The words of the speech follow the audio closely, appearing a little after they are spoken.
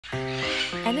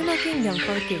Animal Kingdom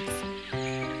for Kids.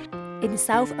 In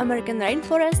South American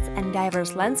rainforests and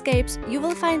diverse landscapes, you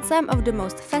will find some of the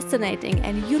most fascinating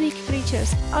and unique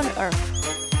creatures on Earth.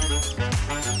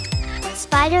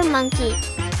 Spider monkey,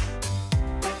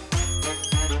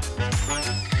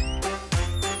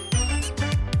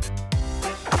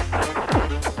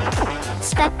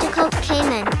 spectacled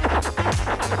caiman,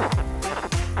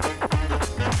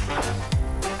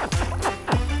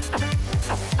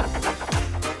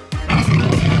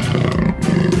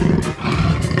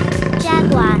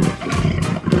 jaguar,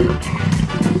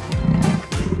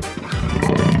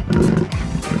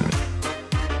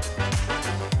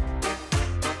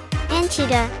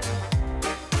 anteater,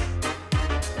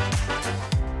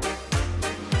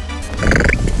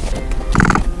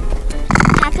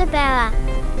 capybara,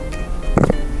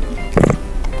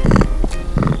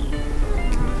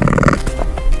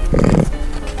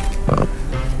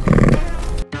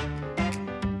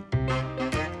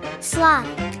 sloth,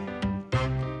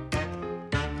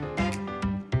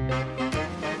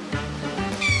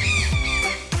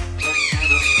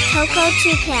 cocoa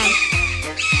toucan,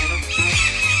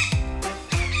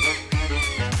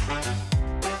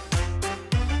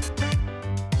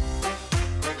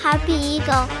 harpy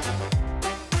eagle,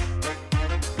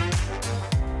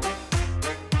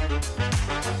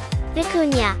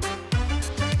 vicuña,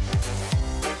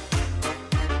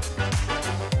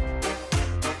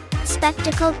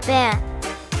 spectacled bear,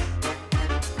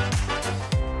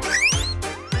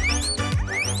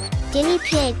 guinea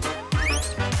pig,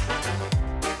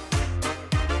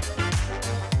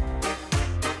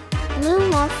 blue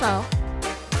morpho,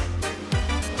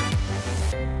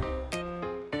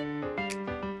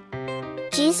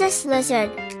 Jesus lizard,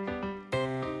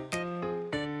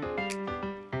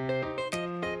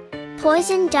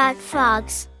 poison dart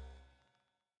frogs,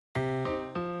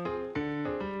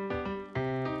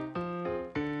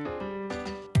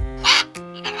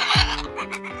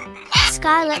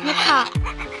 scarlet macaw,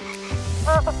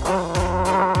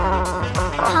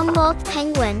 Humboldt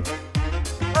penguin,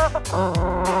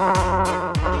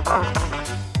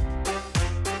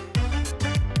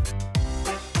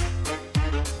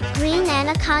 green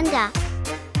anaconda,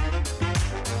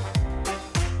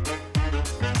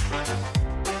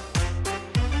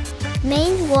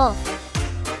 maned wolf,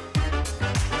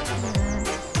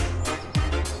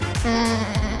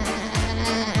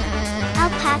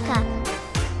 alpaca,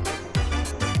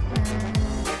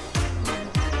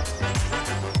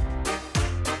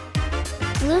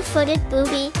 blue-footed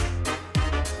booby,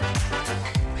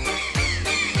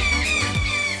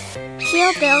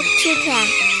 teal-billed toucan,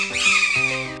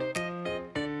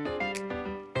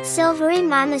 silvery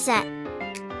marmoset,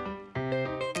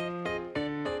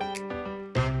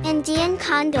 Indian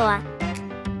condor,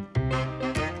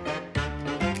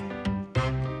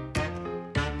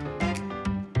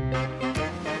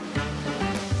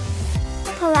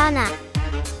 piranha,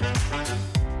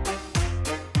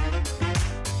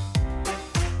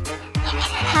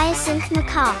 hyacinth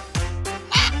macaw,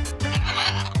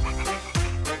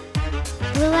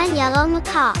 blue and yellow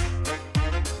macaw,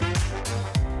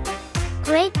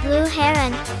 great blue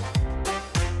heron,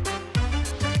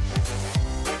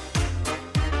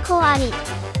 coati,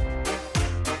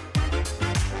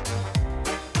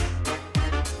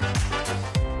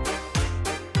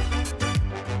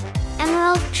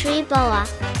 emerald tree boa,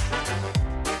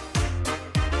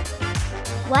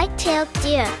 white-tailed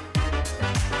deer,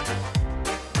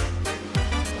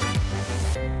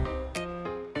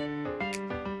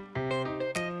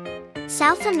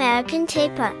 South American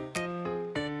tapir,